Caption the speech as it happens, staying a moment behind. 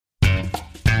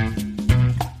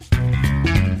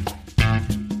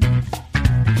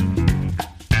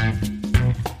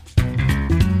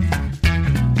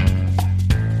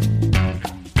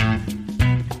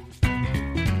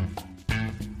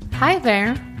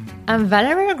there, I'm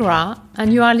Valerie Gra,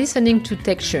 and you are listening to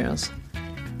Textures.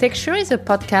 Texture is a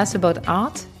podcast about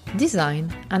art,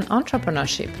 design, and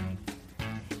entrepreneurship.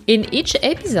 In each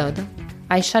episode,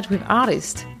 I chat with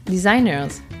artists,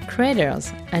 designers,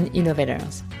 creators, and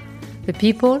innovators, the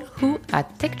people who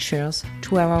add textures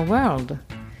to our world.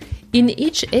 In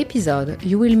each episode,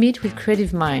 you will meet with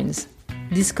creative minds,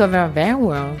 discover their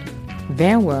world,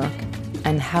 their work,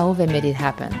 and how they made it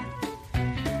happen.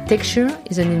 Texture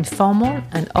is an informal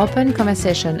and open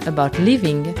conversation about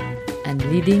living and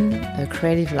leading a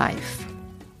creative life.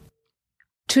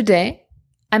 Today,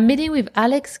 I'm meeting with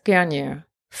Alex Guernier,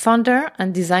 founder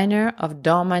and designer of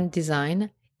Dormant Design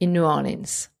in New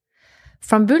Orleans.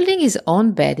 From building his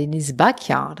own bed in his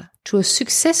backyard to a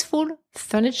successful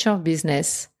furniture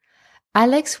business,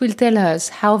 Alex will tell us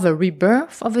how the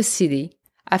rebirth of a city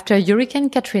after Hurricane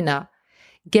Katrina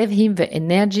gave him the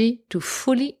energy to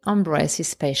fully embrace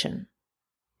his passion.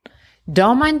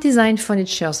 Dormant Design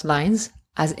Furniture's lines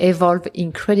has evolved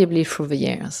incredibly through the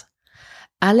years.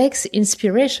 Alex's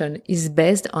inspiration is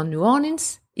based on New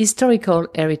Orleans' historical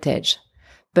heritage,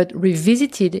 but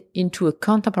revisited into a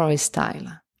contemporary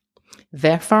style.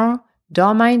 Therefore,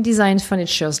 Dormant Design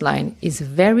Furniture's line is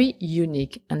very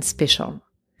unique and special.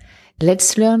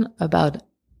 Let's learn about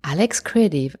Alex's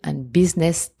creative and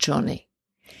business journey.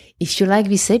 If you like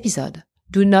this episode,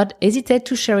 do not hesitate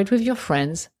to share it with your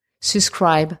friends,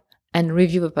 subscribe, and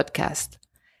review the podcast.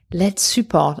 Let's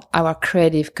support our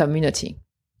creative community.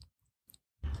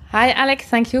 Hi, Alex.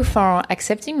 Thank you for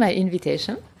accepting my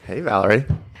invitation. Hey, Valerie.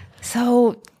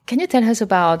 So, can you tell us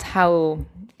about how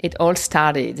it all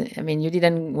started? I mean, you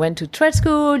didn't went to trade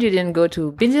school, you didn't go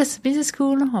to business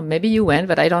school, or maybe you went,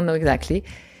 but I don't know exactly.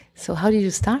 So how did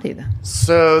you start it?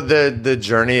 So the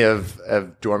journey of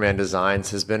Dormant Designs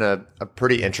has been a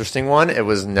pretty interesting one. It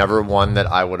was never one that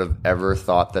I would have ever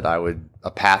thought that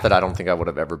a path that I don't think I would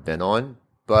have ever been on.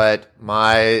 But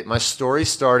my story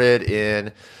started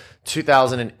in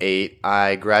 2008.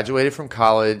 I graduated from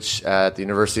college at the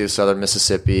University of Southern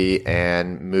Mississippi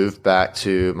and moved back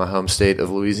to my home state of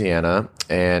Louisiana.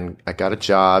 And I got a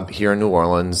job here in New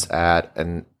Orleans at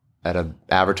an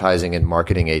advertising and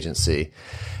marketing agency.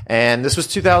 And this was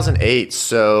 2008,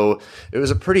 so it was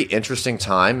a pretty interesting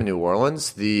time in New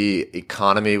Orleans. The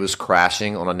economy was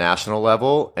crashing on a national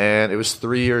level, and it was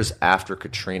 3 years after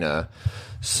Katrina.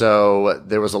 So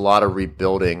there was a lot of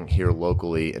rebuilding here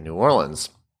locally in New Orleans.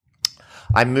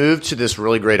 I moved to this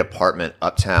really great apartment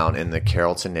uptown in the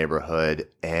Carrollton neighborhood,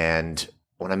 and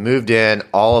when I moved in,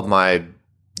 all of my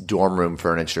dorm room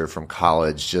furniture from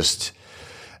college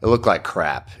it looked like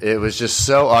crap. It was just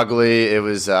so ugly. It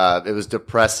was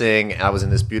depressing. I was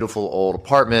in this beautiful old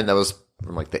apartment that was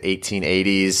from like the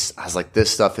 1880s. I was like,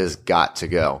 this stuff has got to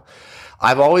go.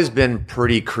 I've always been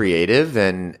pretty creative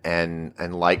and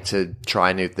like to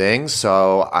try new things.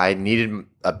 So I needed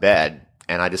a bed,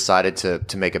 and I decided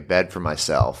to make a bed for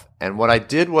myself. And what I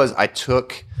did was I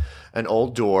took an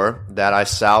old door that I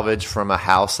salvaged from a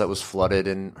house that was flooded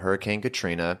in Hurricane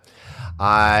Katrina.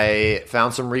 I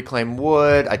found some reclaimed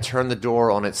wood. I turned the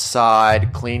door on its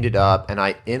side, cleaned it up, and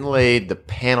I inlaid the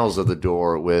panels of the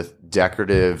door with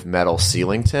decorative metal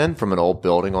ceiling tin from an old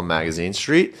building on Magazine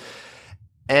Street.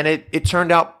 And it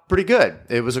turned out pretty good.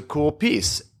 It was a cool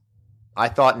piece. I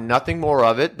thought nothing more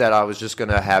of it, that I was just going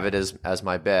to have it as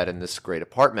my bed in this great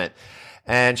apartment.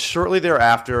 And shortly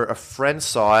thereafter, a friend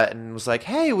saw it and was like,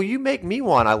 hey, will you make me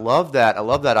one? I love that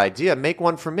idea. Make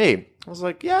one for me. I was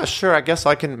like, yeah, sure. I guess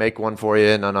I can make one for you.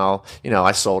 And then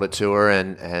I sold it to her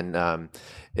and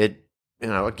it,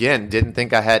 again, didn't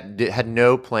think I had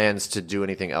no plans to do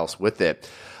anything else with it.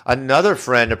 Another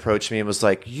friend approached me and was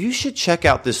like, you should check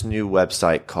out this new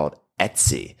website called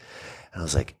Etsy. And I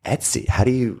was like, Etsy, how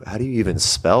do you even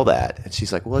spell that? And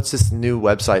she's like, well, it's this new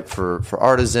website for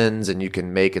artisans and you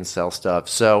can make and sell stuff.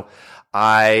 So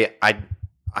I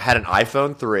had an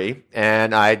iPhone 3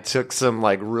 and I took some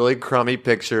like really crummy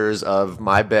pictures of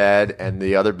my bed and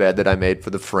the other bed that I made for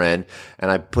the friend.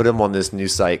 And I put them on this new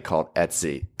site called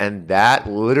Etsy. And that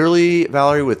literally,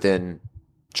 Valerie, within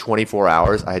 24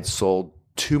 hours, I had sold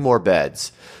 2 more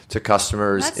beds to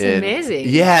customers. That's amazing.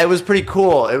 Yeah, it was pretty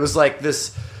cool. It was like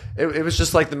this. It was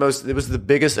just like it was the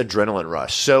biggest adrenaline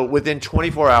rush. So within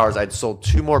 24 hours, I'd sold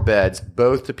 2 more beds,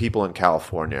 both to people in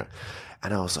California.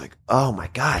 And I was like, oh my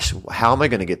gosh, how am I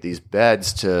going to get these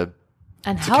beds to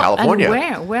California?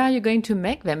 And where are you going to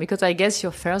make them? Because I guess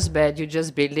your first bed, you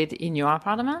just built it in your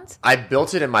apartment? I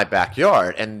built it in my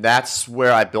backyard, and that's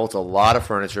where I built a lot of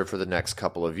furniture for the next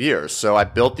couple of years. So I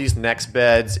built these next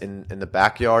beds in the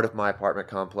backyard of my apartment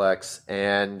complex,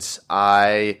 and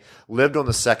I lived on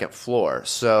the second floor.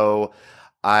 So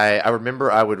I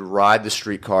remember I would ride the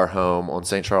streetcar home on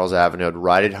St. Charles Avenue. I'd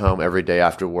ride it home every day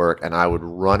after work, and I would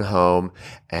run home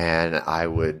and I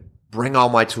would bring all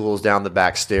my tools down the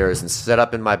back stairs and set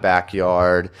up in my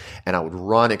backyard, and I would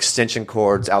run extension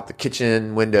cords out the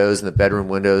kitchen windows and the bedroom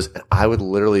windows, and I would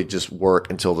literally just work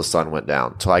until the sun went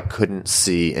down, till I couldn't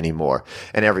see anymore.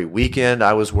 And every weekend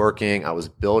I was working, I was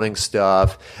building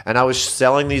stuff, and I was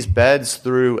selling these beds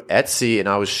through Etsy, and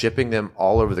I was shipping them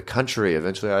all over the country.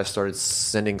 Eventually I started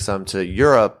sending some to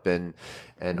Europe and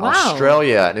Wow.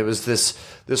 Australia, and it was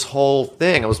this whole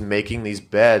thing. I was making these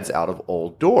beds out of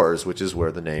old doors, which is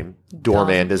where the name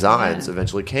Doorman Designs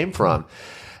eventually came from.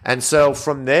 And so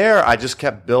from there, I just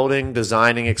kept building,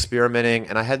 designing, experimenting,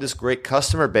 and I had this great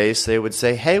customer base. They would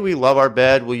say, "Hey, we love our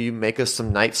bed. Will you make us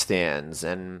some nightstands?"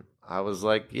 And I was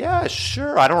like, "Yeah,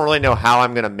 sure. I don't really know how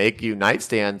I'm going to make you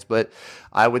nightstands, but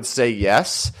I would say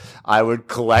yes." I would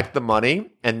collect the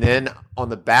money, and then on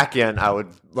the back end, I would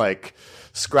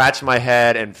scratch my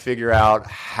head and figure out,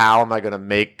 how am I going to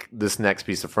make this next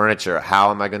piece of furniture? How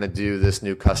am I going to do this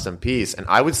new custom piece? And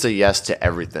I would say yes to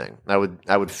everything. I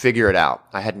would figure it out.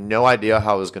 I had no idea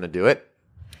how I was going to do it,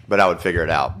 but I would figure it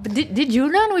out. But did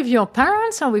you learn with your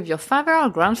parents or with your father or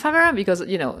grandfather? Because,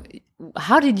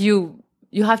 how did you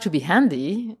have to be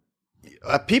handy.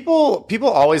 People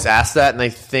always ask that, and they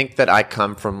think that I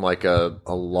come from a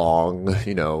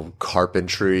long,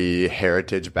 carpentry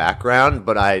heritage background,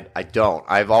 but I don't.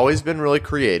 I've always been really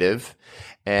creative,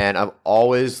 and I've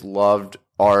always loved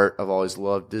art. I've always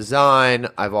loved design.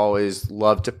 I've always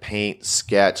loved to paint,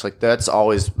 sketch. That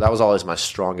was always my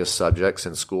strongest subjects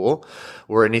in school,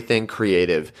 were anything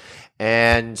creative.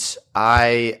 And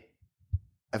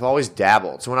I've always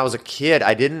dabbled. So when I was a kid,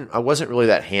 I wasn't really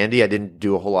that handy. I didn't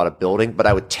do a whole lot of building, but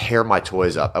I would tear my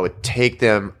toys up. I would take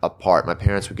them apart. My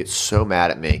parents would get so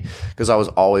mad at me because I was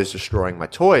always destroying my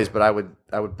toys, but I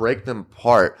would break them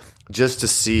apart just to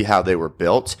see how they were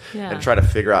built and try to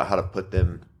figure out how to put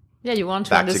them you want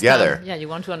to back understand together. Yeah, you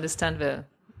want to understand the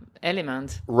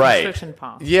element, right? construction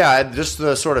part. Yeah, just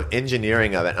the sort of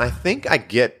engineering of it. And I think I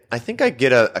get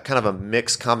a kind of a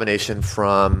mixed combination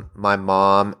from my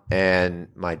mom and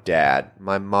my dad.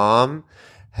 My mom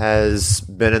has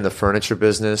been in the furniture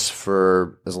business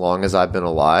for as long as I've been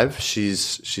alive.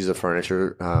 She's a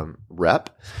furniture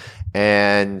rep,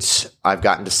 and I've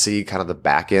gotten to see kind of the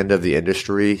back end of the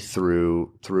industry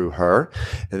through her.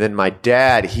 And then my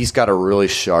dad, he's got a really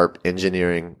sharp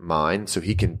engineering mind, so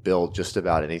he can build just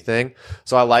about anything.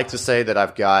 So I like to say that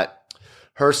I've got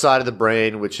her side of the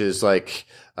brain, which is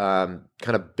kind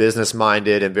of business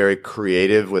minded and very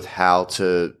creative with how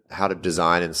to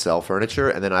design and sell furniture.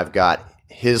 And then I've got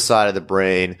his side of the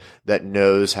brain that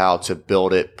knows how to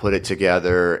build it, put it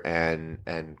together, and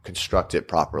construct it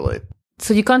properly.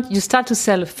 So you start to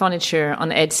sell furniture on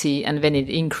Etsy, and then it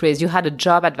increased. You had a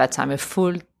job at that time, a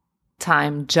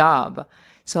full-time job.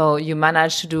 So you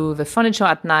managed to do the furniture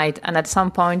at night, and at some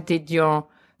point, did your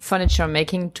furniture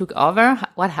making took over?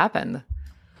 What happened?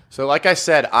 So like I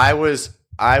said, I was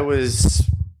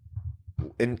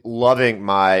loving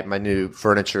my new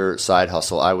furniture side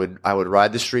hustle. I would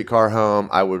ride the streetcar home,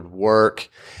 I would work,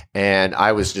 and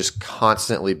I was just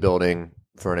constantly building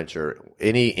furniture.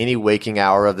 Any waking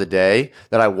hour of the day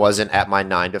that I wasn't at my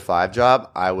 9-to-5 job,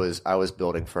 I was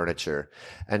building furniture.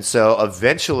 And so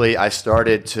eventually I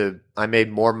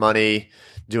made more money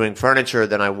doing furniture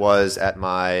than I was at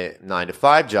my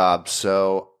 9-to-5 job.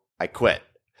 So I quit.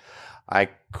 I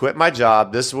quit my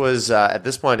job. This was, at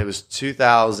this point, it was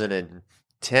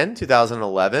 2010,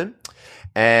 2011.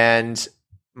 And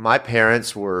my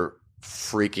parents were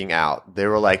freaking out. They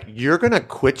were like, "You're going to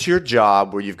quit your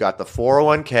job where you've got the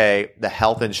 401k, the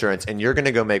health insurance, and you're going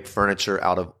to go make furniture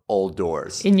out of old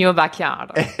doors." In your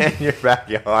backyard. In your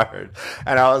backyard.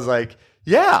 And I was like,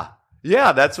 yeah,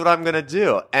 that's what I'm going to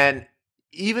do. And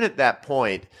even at that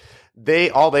point,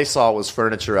 all they saw was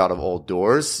furniture out of old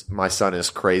doors. My son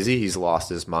is crazy. He's lost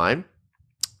his mind.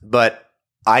 But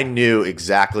I knew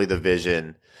exactly the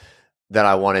vision that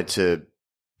I wanted to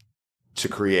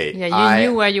create. Yeah, you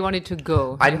knew where you wanted to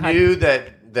go. I knew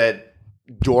that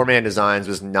Doorman Designs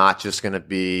was not just going to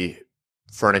be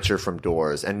furniture from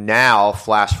doors. And now,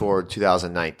 flash forward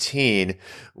 2019,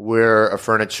 we're a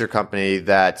furniture company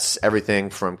that's everything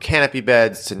from canopy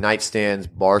beds to nightstands,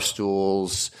 bar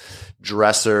stools,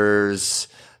 dressers,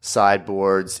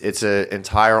 sideboards. It's an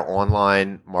entire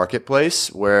online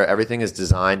marketplace where everything is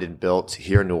designed and built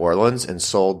here in New Orleans and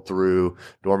sold through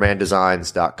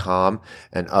doormandesigns.com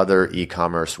and other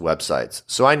e-commerce websites.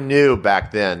 So I knew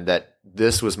back then that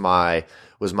this was my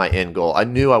end goal. I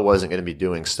knew I wasn't going to be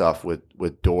doing stuff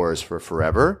with doors for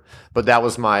forever, but that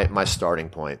was my starting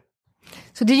point.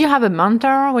 So did you have a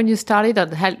mentor when you started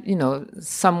that helped,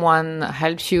 someone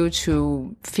helped you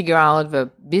to figure out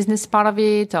the business part of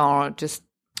it, or just?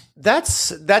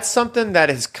 That's something that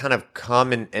has kind of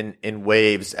come in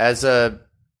waves. As a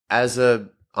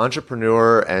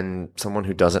entrepreneur and someone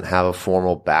who doesn't have a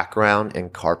formal background in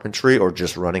carpentry or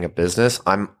just running a business,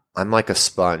 I'm like a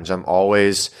sponge. I'm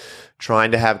always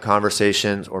trying to have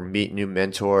conversations or meet new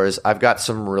mentors. I've got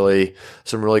some really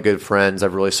good friends.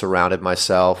 I've really surrounded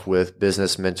myself with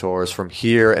business mentors from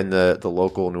here in the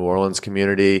local New Orleans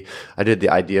community. I did the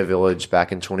Idea Village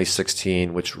back in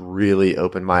 2016, which really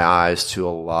opened my eyes to a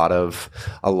lot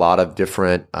of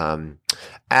different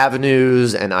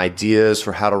avenues and ideas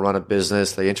for how to run a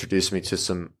business. They introduced me to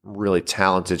some really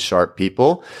talented, sharp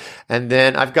people. And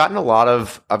then I've gotten a lot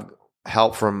of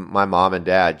help from my mom and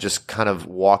dad, just kind of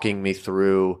walking me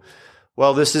through,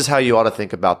 well, this is how you ought to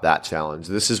think about that challenge.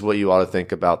 This is what you ought to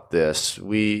think about this.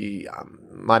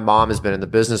 My mom has been in the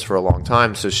business for a long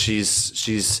time, so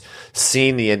she's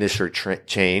seen the industry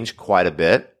change quite a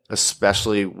bit,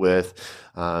 especially with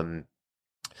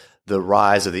the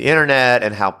rise of the internet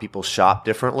and how people shop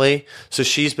differently. So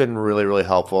she's been really, really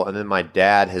helpful. And then my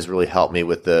dad has really helped me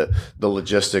with the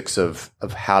logistics of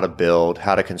how to build,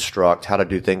 how to construct, how to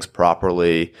do things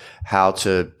properly, how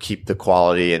to keep the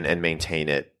quality and maintain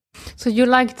it. So you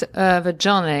liked the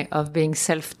journey of being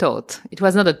self-taught. It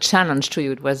was not a challenge to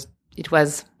you. It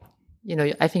was,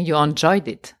 I think you enjoyed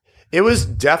it. It was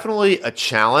definitely a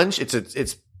challenge.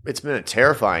 It's been a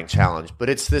terrifying challenge, but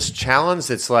it's this challenge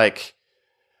that's like,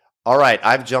 all right,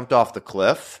 I've jumped off the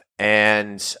cliff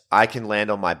and I can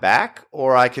land on my back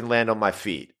or I can land on my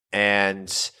feet.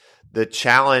 And the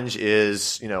challenge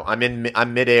is,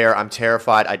 I'm midair. I'm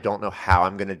terrified. I don't know how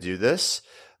I'm going to do this,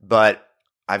 but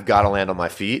I've got to land on my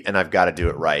feet and I've got to do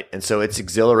it right. And so it's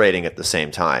exhilarating at the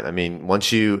same time. I mean,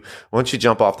 once you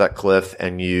jump off that cliff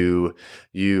and you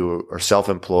are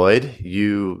self-employed,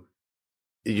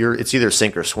 it's either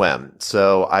sink or swim.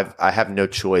 So I have no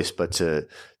choice but to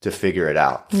figure it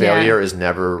out. Failure is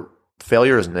never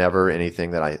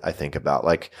anything that I think about.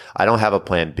 Like, I don't have a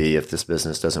plan B if this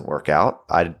business doesn't work out.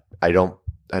 I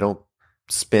don't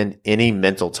spend any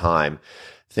mental time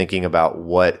thinking about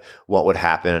what would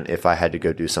happen if I had to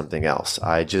go do something else.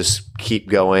 I just keep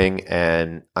going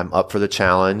and I'm up for the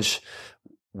challenge.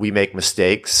 We make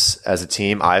mistakes as a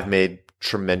team. I've made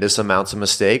tremendous amounts of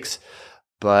mistakes,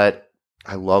 but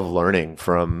I love learning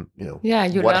from,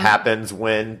 what happens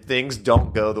when things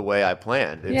don't go the way I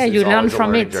planned. You learn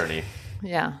from it. Journey.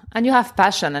 Yeah. And you have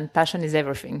passion, and passion is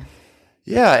everything.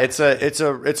 Yeah. It's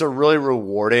a really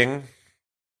rewarding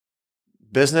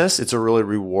business. It's a really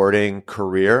rewarding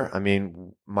career. I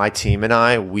mean, my team and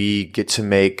I, we get to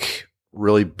make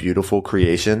really beautiful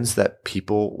creations that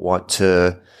people want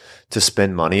to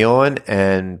spend money on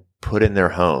and put in their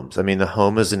homes. I mean, the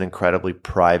home is an incredibly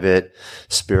private,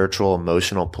 spiritual,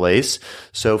 emotional place.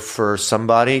 So for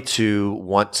somebody to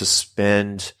want to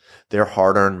spend their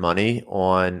hard-earned money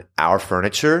on our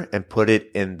furniture and put it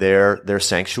in their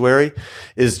sanctuary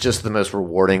is just the most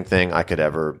rewarding thing I could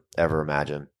ever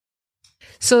imagine.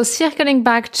 So circling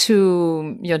back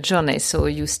to your journey, so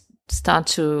you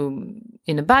start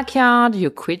in a backyard, you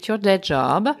quit your day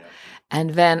job. Yeah.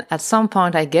 And then at some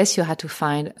point, I guess you had to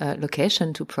find a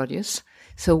location to produce.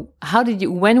 So when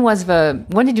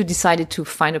did you decide to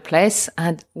find a place,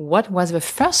 and what was the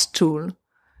first tool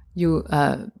you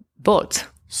bought?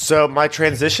 So my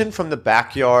transition from the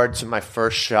backyard to my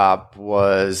first shop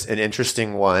was an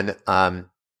interesting one.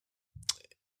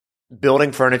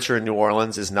 Building furniture in New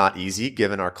Orleans is not easy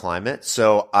given our climate.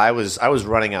 So I was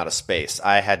running out of space.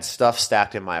 I had stuff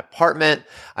stacked in my apartment.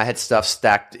 I had stuff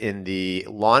stacked in the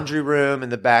laundry room in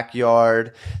the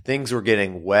backyard. Things were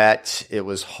getting wet. It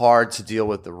was hard to deal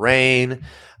with the rain,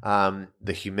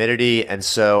 the humidity. And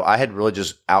so I had really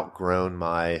just outgrown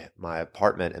my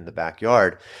apartment in the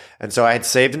backyard. And so I had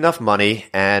saved enough money,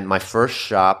 and my first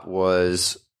shop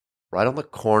was right on the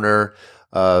corner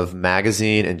of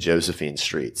Magazine and Josephine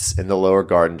Streets in the Lower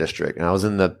Garden District. And I was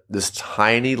in this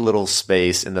tiny little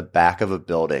space in the back of a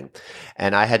building.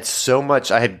 And I had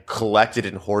collected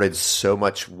and hoarded so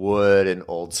much wood and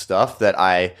old stuff that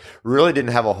I really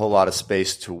didn't have a whole lot of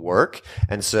space to work.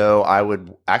 And so I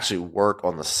would actually work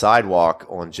on the sidewalk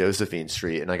on Josephine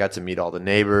Street, and I got to meet all the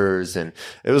neighbors. And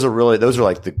it was those were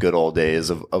like the good old days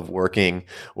of working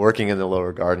in the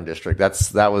Lower Garden District. I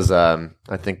think that was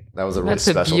a really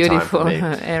special time for me.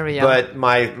 Area. But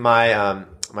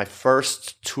my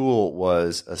first tool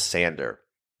was a sander.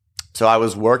 So I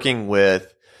was working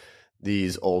with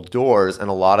these old doors,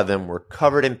 and a lot of them were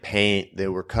covered in paint. They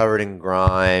were covered in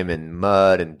grime and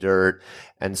mud and dirt.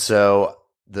 And so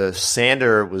the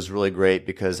sander was really great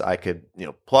because I could,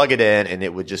 plug it in and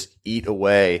it would just eat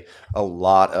away a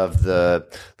lot of the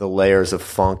layers of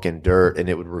funk and dirt, and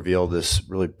it would reveal this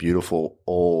really beautiful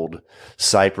old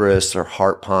cypress or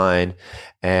heart pine.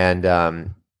 And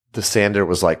the sander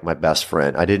was like my best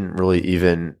friend. I didn't really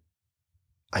even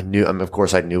of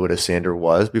course I knew what a sander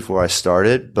was before I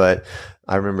started, but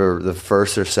I remember the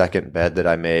first or second bed that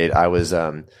I made, I was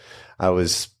trying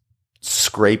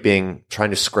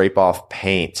to scrape off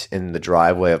paint in the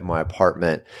driveway of my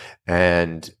apartment.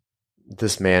 And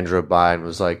this man drove by and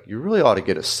was like, "You really ought to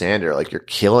get a sander. Like, you're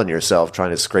killing yourself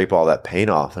trying to scrape all that paint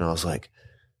off." And I was like,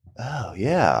 "Oh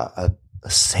yeah, a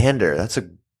sander. That's a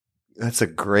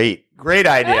great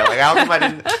idea." Like, how come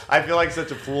I feel like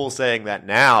such a fool saying that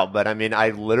now, but I mean, I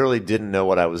literally didn't know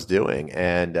what I was doing.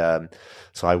 And,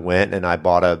 so I went and I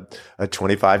bought a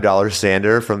 $25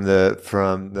 sander from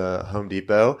the Home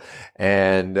Depot,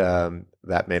 and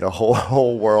that made a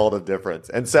whole world of difference.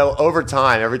 And so over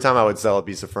time, every time I would sell a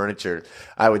piece of furniture,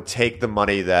 I would take the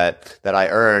money that I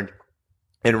earned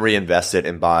and reinvest it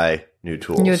and buy new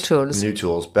tools,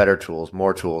 better tools,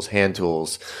 more tools, hand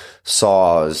tools,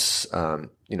 saws,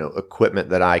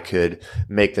 equipment that I could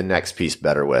make the next piece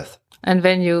better with. And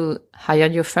then you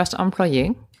hired your first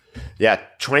employee. Yeah,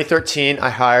 2013, I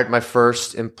hired my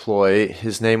first employee.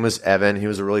 His name was Evan. He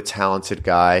was a really talented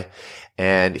guy,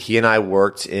 and he and I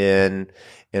worked in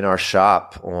our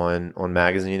shop on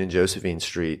Magazine and Josephine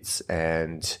Streets.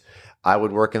 And I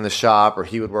would work in the shop, or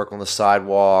he would work on the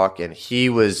sidewalk, and he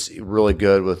was really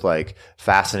good with like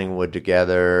fastening wood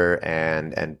together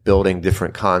and building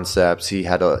different concepts. He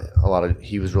had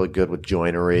he was really good with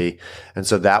joinery, and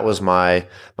so that was my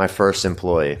first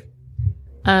employee.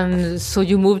 And so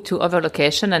you moved to other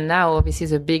location, and now this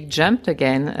is a big jump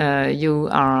again. You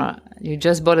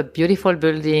just bought a beautiful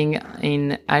building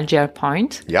in Algiers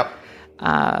Point. Yep.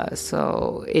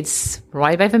 So it's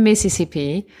right by the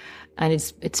Mississippi, and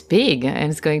it's big, and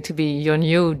it's going to be your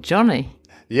new journey.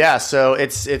 Yeah, so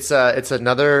it's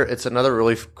another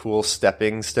really cool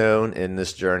stepping stone in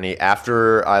this journey.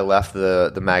 After I left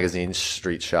the Magazine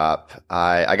Street shop,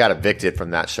 I got evicted from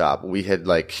that shop.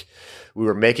 We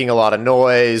were making a lot of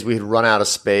noise. We had run out of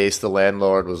space. The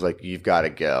landlord was like, "You've got to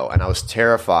go." And I was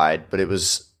terrified, but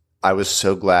I was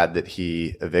so glad that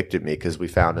he evicted me, because we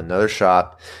found another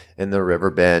shop in the River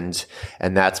Bend,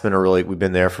 and we've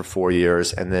been there for 4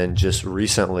 years. And then just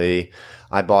recently,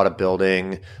 I bought a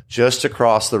building just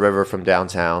across the river from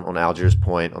downtown on Algiers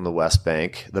Point on the West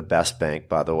Bank, the best bank,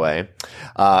 by the way.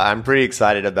 I'm pretty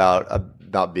excited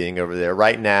about being over there.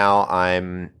 Right now,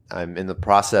 I'm in the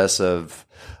process of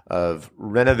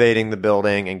renovating the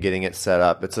building and getting it set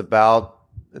up. It's about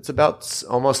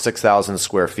almost 6,000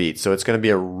 square feet. So it's going to be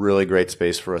a really great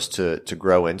space for us to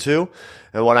grow into.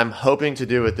 And what I'm hoping to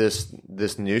do with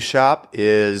this new shop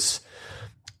is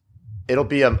it'll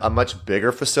be a much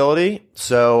bigger facility.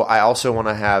 So I also want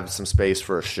to have some space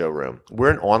for a showroom. We're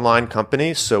an online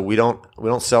company, so we don't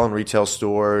sell in retail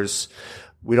stores.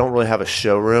 We don't really have a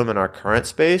showroom in our current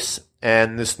space.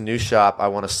 And this new shop, I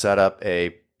want to set up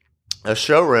a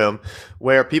showroom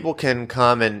where people can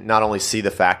come and not only see the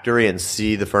factory and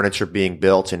see the furniture being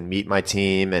built and meet my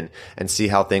team and see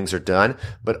how things are done,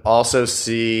 but also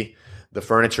see the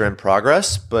furniture in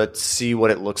progress, but see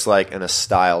what it looks like in a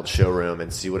styled showroom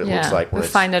and see what it looks like when the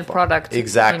final product.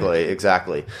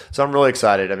 Exactly. So I'm really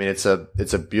excited. I mean, it's a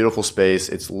beautiful space.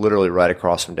 It's literally right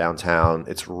across from downtown.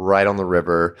 It's right on the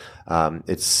river.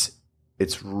 It's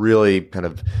really kind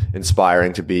of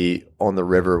inspiring to be on the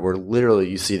river where literally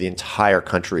you see the entire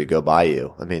country go by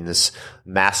you. I mean, this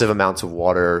massive amounts of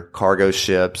water, cargo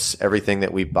ships, everything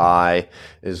that we buy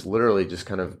is literally just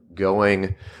kind of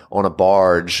going on a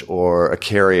barge or a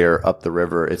carrier up the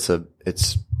river. I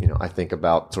think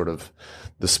about sort of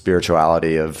the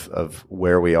spirituality of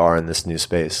where we are in this new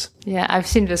space. Yeah, I've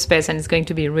seen the space, and it's going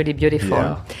to be really beautiful.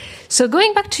 Yeah. So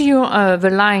going back to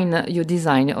the line you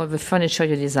design, or the furniture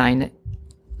you design,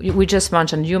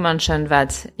 you mentioned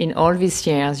that in all these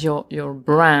years, your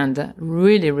brand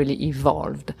really, really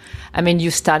evolved. I mean,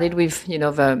 you started with,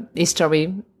 the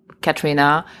history,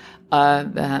 Katrina,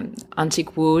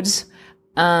 antique woods,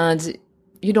 and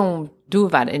you don't do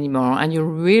that anymore. And you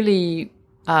really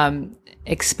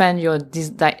expand your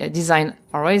design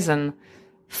horizon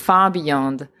far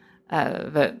beyond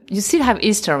you still have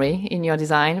history in your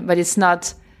design, but it's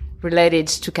not related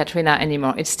to Katrina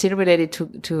anymore. It's still related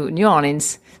to New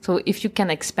Orleans. So if you can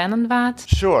expand on that.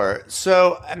 Sure.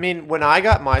 So, I mean, when I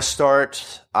got my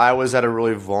start, I was at a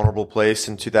really vulnerable place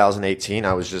in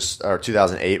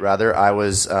 2008 rather. I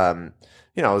was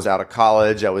I was out of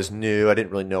college. I was new. I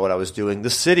didn't really know what I was doing. The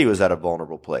city was at a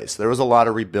vulnerable place. There was a lot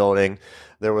of rebuilding.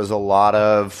 There was a lot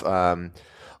of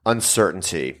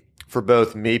uncertainty for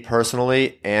both me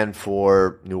personally and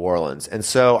for New Orleans. And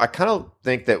so I kind of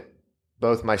think that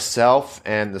both myself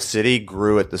and the city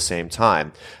grew at the same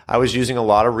time. I was using a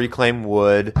lot of reclaimed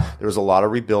wood. There was a lot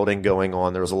of rebuilding going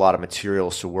on. There was a lot of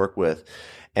materials to work with.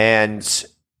 And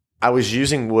I was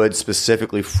using wood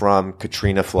specifically from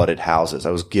Katrina flooded houses.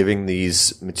 I was giving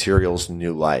these materials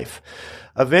new life.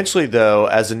 Eventually, though,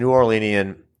 as a New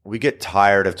Orleanian, we get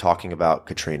tired of talking about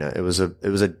Katrina. It was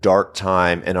a dark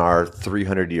time in our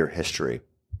 300-year history.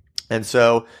 And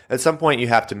so at some point you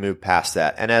have to move past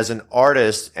that. And as an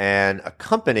artist and a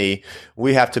company,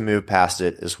 we have to move past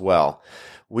it as well.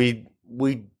 We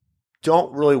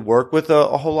don't really work with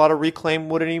a whole lot of reclaimed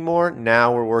wood anymore.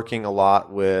 Now we're working a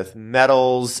lot with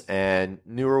metals and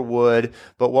newer wood.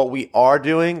 But what we are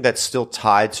doing that's still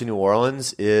tied to New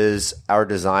Orleans is our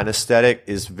design aesthetic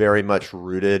is very much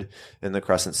rooted in the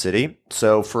Crescent City.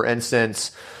 So for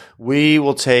instance, we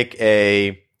will take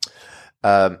an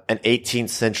 18th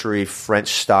century French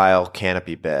style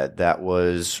canopy bed that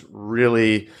was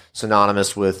really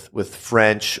synonymous with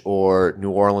French or New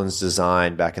Orleans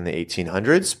design back in the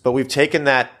 1800s. But we've taken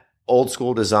that old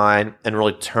school design and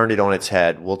really turned it on its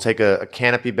head. We'll take a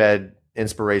canopy bed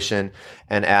inspiration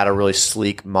and add a really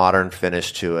sleek modern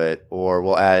finish to it, or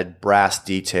we'll add brass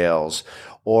details,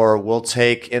 or we'll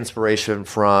take inspiration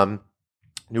from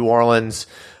New Orleans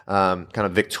kind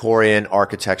of Victorian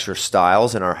architecture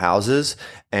styles in our houses,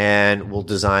 and we'll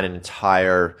design an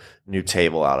entire new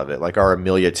table out of it. Like our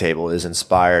Amelia table is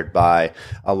inspired by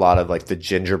a lot of like the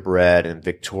gingerbread and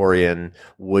Victorian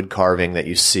wood carving that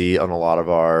you see on a lot of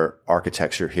our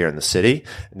architecture here in the city.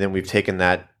 And then we've taken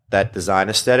that design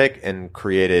aesthetic and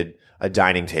created a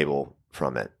dining table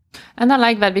from it. And I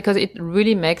like that because it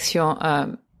really makes your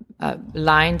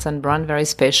lines and brand very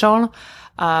special.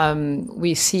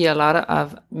 We see a lot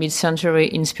of mid-century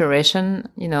inspiration.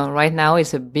 Right now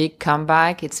it's a big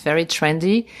comeback. It's very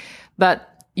trendy, but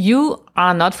you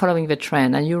are not following the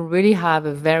trend, and you really have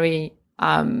a very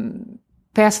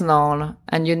personal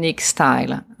and unique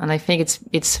style. And I think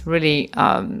it's really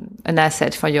an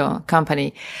asset for your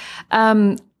company.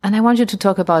 And I want you to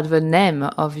talk about the name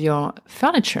of your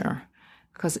furniture,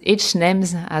 because each name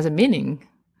has a meaning.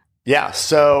 Yeah.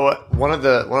 So one of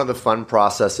the fun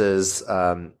processes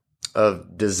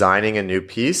of designing a new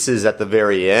piece is at the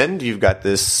very end, you've got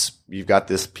this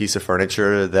piece of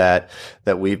furniture that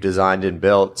we've designed and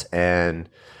built, and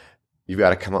you've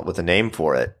got to come up with a name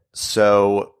for it.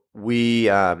 So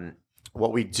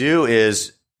what we do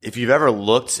is, if you've ever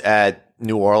looked at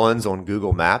New Orleans on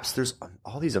Google Maps, there's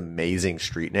all these amazing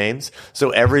street names. So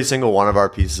every single one of our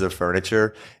pieces of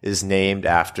furniture is named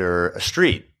after a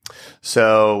street.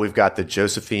 So we've got the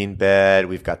Josephine bed,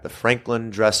 we've got the Franklin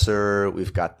dresser,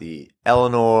 we've got the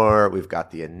Eleanor, we've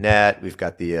got the Annette, we've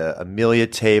got the Amelia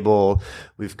table,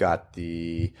 we've got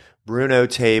the Bruno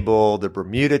table, the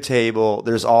Bermuda table.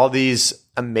 There's all these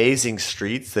amazing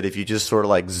streets that if you just sort of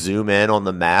like zoom in on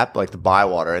the map, like the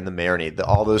Bywater and the Marigny,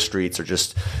 all those streets are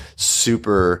just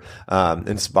super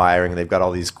inspiring. They've got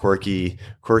all these quirky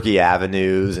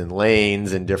avenues and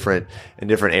lanes and different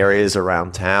areas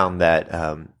around town that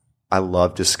I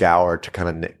love to scour to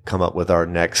kind of come up with our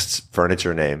next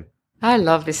furniture name. I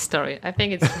love this story. I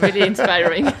think it's really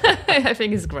inspiring. I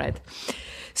think it's great.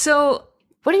 So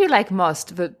what do you like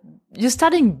most? You're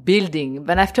starting building,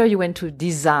 but after you went to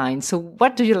design. So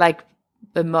what do you like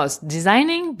the most?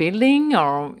 Designing, building,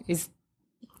 or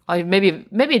maybe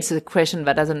it's a question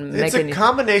that doesn't make any... It's a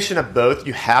combination of both.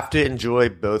 You have to enjoy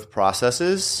both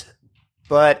processes.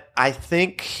 But I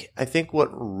think what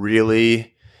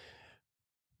really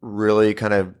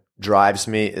kind of drives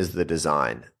me is the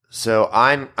design. So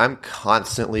I'm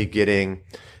constantly getting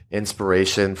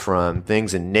inspiration from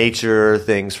things in nature,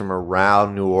 things from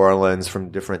around New Orleans, from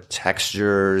different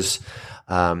textures.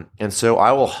 And so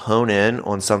I will hone in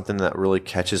on something that really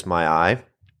catches my eye,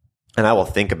 and I will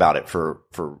think about it for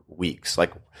weeks.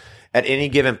 Like at any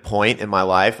given point in my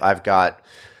life, I've got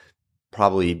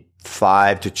probably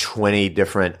 5 to 20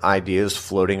 different ideas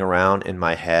floating around in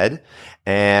my head.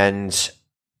 And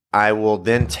I will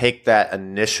then take that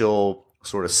initial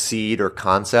sort of seed or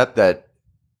concept that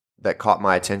caught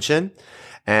my attention,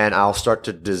 and I'll start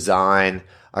to design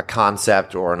a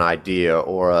concept or an idea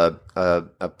or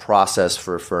a process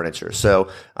for furniture. So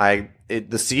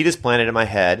the seed is planted in my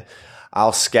head.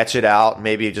 I'll sketch it out,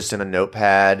 maybe just in a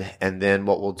notepad, and then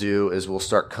what we'll do is we'll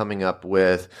start coming up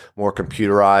with more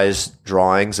computerized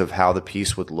drawings of how the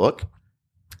piece would look.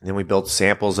 And then we build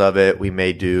samples of it. We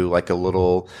may do like a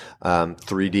little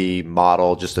 3D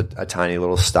model, just a tiny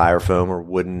little styrofoam or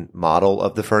wooden model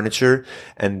of the furniture.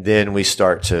 And then we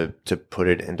start to put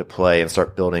it into play and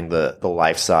start building the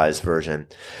life-size version.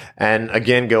 And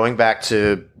again, going back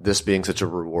to this being such a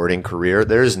rewarding career,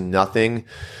 there's nothing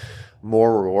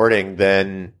more rewarding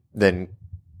than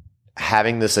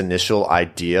having this initial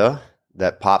idea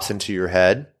that pops into your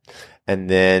head, and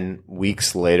then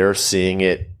weeks later seeing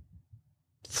it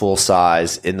full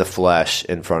size in the flesh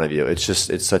in front of you.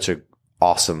 It's such an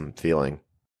awesome feeling.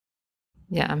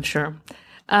 Yeah, I'm sure.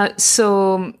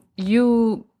 So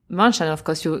you mentioned, of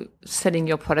course, you're selling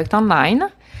your product online,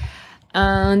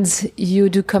 and you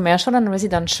do commercial and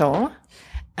residential,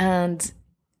 and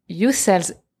you sell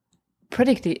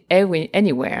practically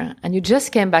anywhere. And you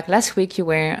just came back last week. You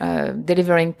were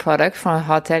delivering product from a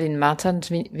hotel in Martha's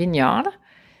Vineyard.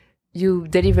 You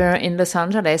deliver in Los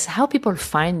Angeles. How people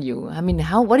find you? I mean,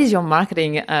 what is your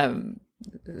marketing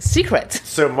secret?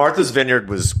 So Martha's Vineyard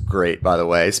was great, by the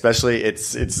way. Especially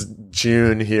it's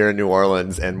June here in New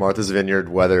Orleans, and Martha's Vineyard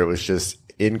weather was just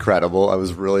incredible. I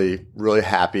was really, really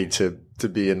happy to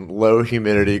be in low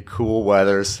humidity, cool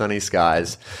weather, sunny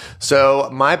skies. So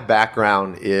my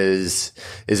background is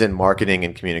in marketing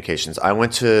and communications. I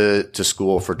went to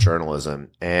school for journalism,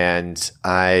 and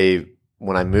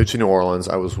when I moved to New Orleans,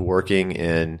 I was working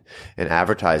in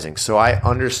advertising. So I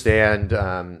understand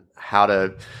how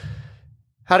to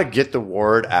get the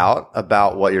word out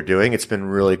about what you're doing. It's been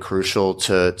really crucial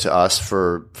to us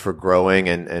for growing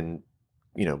and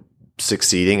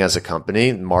succeeding as a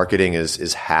company. Marketing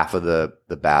is half of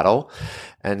the battle.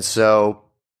 And so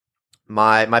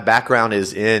my background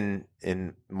is in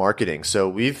marketing. So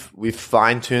we've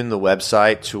fine-tuned the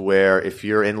website to where if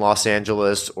you're in Los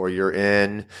Angeles or you're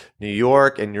in New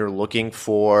York and you're looking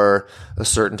for a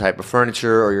certain type of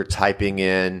furniture, or you're typing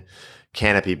in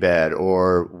canopy bed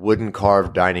or wooden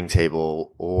carved dining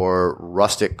table or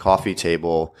rustic coffee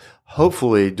table,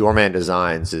 hopefully Doorman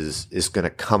Designs is going to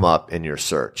come up in your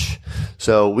search.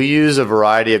 So we use a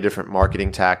variety of different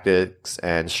marketing tactics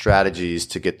and strategies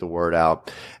to get the word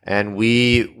out. And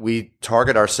we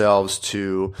target ourselves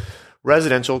to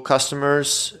residential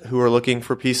customers who are looking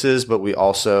for pieces, but we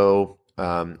also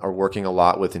are working a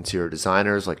lot with interior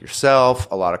designers like yourself,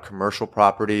 a lot of commercial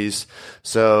properties.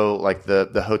 So like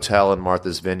the hotel in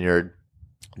Martha's Vineyard,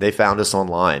 they found us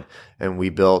online, and we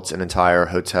built an entire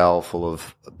hotel full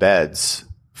of beds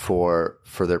for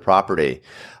their property.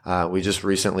 We just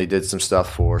recently did some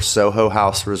stuff for Soho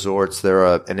House Resorts. They're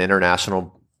an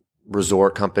international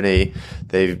resort company.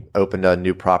 They opened a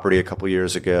new property a couple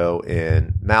years ago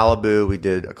in Malibu. We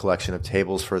did a collection of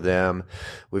tables for them.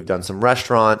 We've done some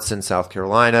restaurants in South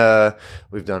Carolina.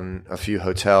 We've done a few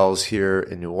hotels here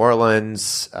in New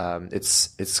Orleans.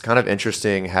 It's kind of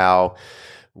interesting how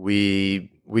we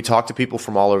talk to people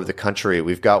from all over the country.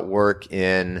 We've got work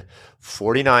in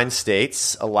 49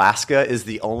 states. Alaska is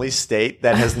the only state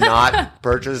that has not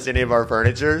purchased any of our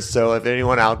furniture. So if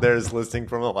anyone out there is listening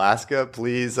from Alaska,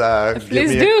 please give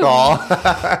me a call.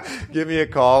 Give me a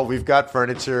call. We've got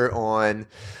furniture on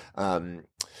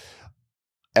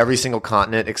every single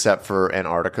continent except for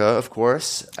Antarctica, of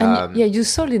course. And you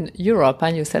sold in Europe,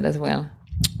 and you said as well.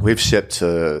 We've shipped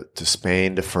to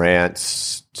Spain, to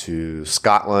France, to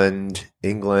Scotland,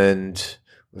 England.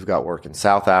 We've got work in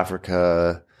South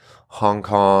Africa, Hong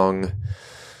Kong.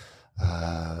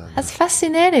 That's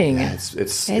fascinating. Yeah,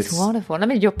 it's wonderful. I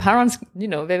mean, your parents, they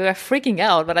were freaking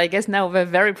out, but I guess now they're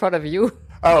very proud of you.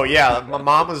 Oh yeah,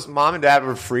 mom and dad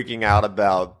were freaking out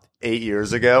about 8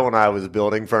 years ago when I was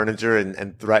building furniture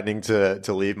and threatening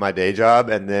to leave my day job.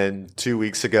 And then 2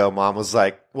 weeks ago, mom was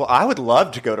like, well, I would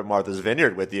love to go to Martha's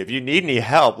Vineyard with you. If you need any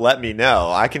help, let me know.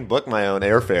 I can book my own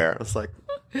airfare. I was like,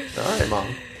 all right,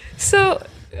 mom. So,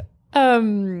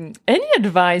 any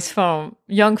advice from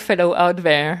young fellow out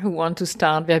there who want to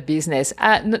start their business?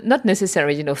 Not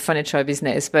necessarily, furniture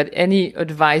business, but any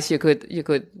advice you could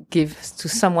give to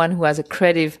someone who has a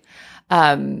creative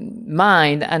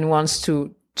mind and wants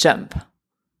to jump?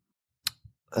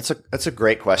 That's a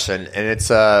great question, and it's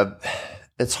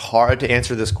hard to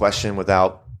answer this question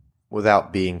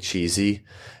without being cheesy,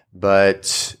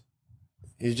 but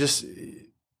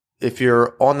if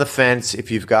you're on the fence,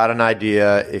 if you've got an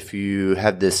idea, if you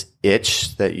have this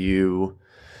itch that you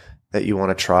want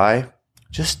to try,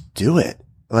 just do it.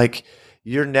 Like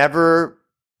you'll never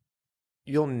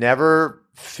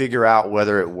figure out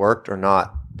whether it worked or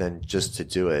not than just to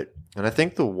do it. And I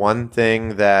think the one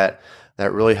thing that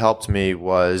really helped me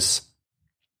was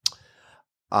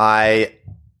I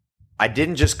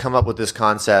didn't just come up with this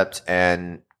concept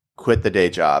and quit the day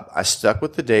job. I stuck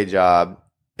with the day job.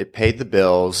 it paid the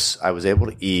bills. I was able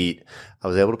to eat. I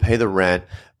was able to pay the rent.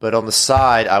 But on the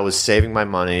side, I was saving my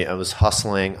money. I was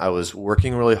hustling. I was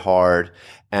working really hard.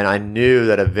 And I knew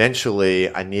that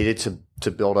eventually I needed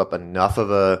to build up enough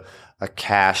of a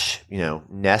cash,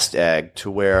 nest egg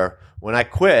to where when I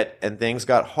quit and things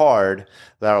got hard,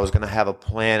 that I was going to have a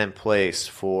plan in place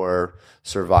for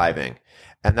surviving.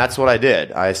 And that's what I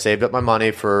did. I saved up my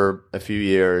money for a few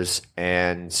years,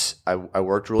 and I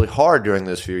worked really hard during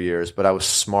those few years, but I was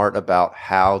smart about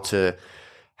how to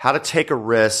take a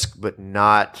risk, but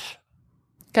not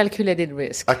calculated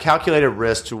risk. A calculated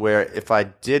risk to where if I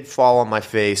did fall on my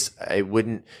face, it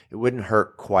wouldn't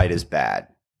hurt quite as bad.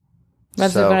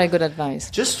 That's a very good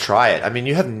advice. Just try it. I mean,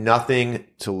 you have nothing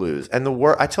to lose. And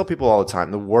I tell people all the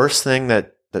time, the worst thing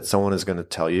that someone is going to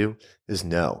tell you is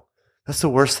no. That's the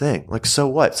worst thing. Like, so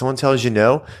what? Someone tells you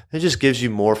no, it just gives you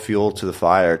more fuel to the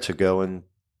fire to go and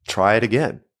try it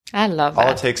again. I love that.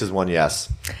 All it takes is one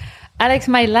yes. Alex,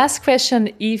 my last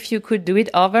question, if you could do it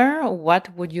over,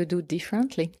 what would you do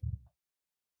differently?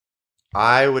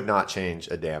 I would not change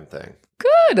a damn thing.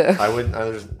 Good.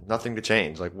 There's nothing to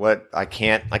change. Like I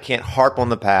can't harp on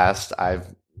the past. I've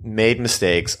made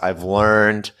mistakes. I've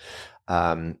learned,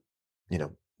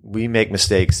 we make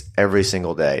mistakes every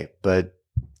single day, but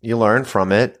you learn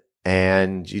from it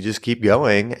and you just keep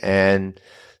going. And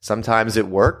sometimes it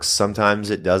works. Sometimes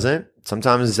it doesn't.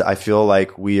 Sometimes I feel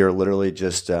like we are literally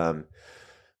just,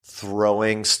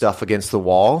 throwing stuff against the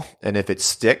wall. And if it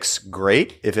sticks,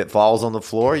 great. If it falls on the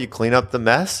floor, you clean up the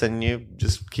mess and you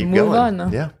just keep Move going.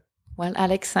 On. Yeah. Well,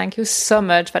 Alex, thank you so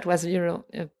much. That was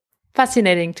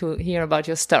fascinating to hear about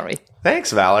your story.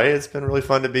 Thanks, Valerie. It's been really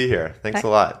fun to be here. Thanks a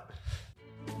lot.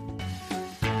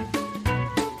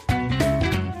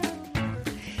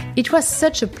 It was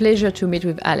such a pleasure to meet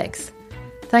with Alex.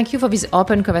 Thank you for this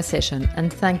open conversation,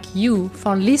 and thank you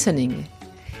for listening.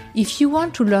 If you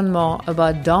want to learn more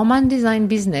about Doorman Design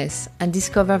business and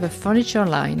discover the furniture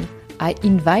line, I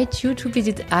invite you to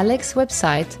visit Alex's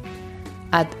website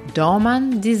at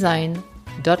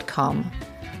doormandesign.com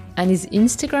and his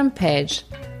Instagram page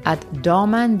at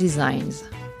Doorman Designs.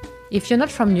 If you're not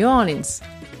from New Orleans,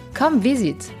 come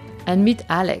visit and meet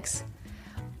Alex.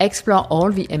 Explore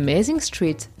all the amazing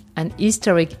street and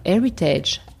historic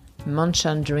heritage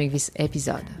mentioned during this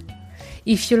episode.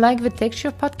 If you like the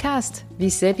Texture Podcast,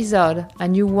 this episode,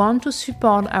 and you want to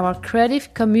support our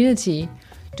creative community,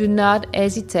 do not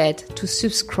hesitate to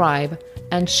subscribe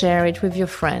and share it with your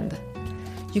friend.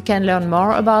 You can learn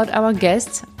more about our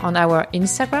guests on our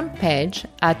Instagram page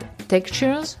at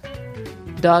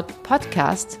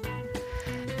textures.podcast.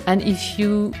 And if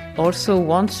you also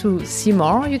want to see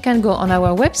more, you can go on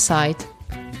our website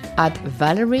at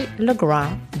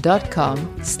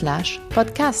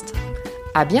valerielegrand.com/podcast.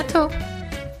 À bientôt!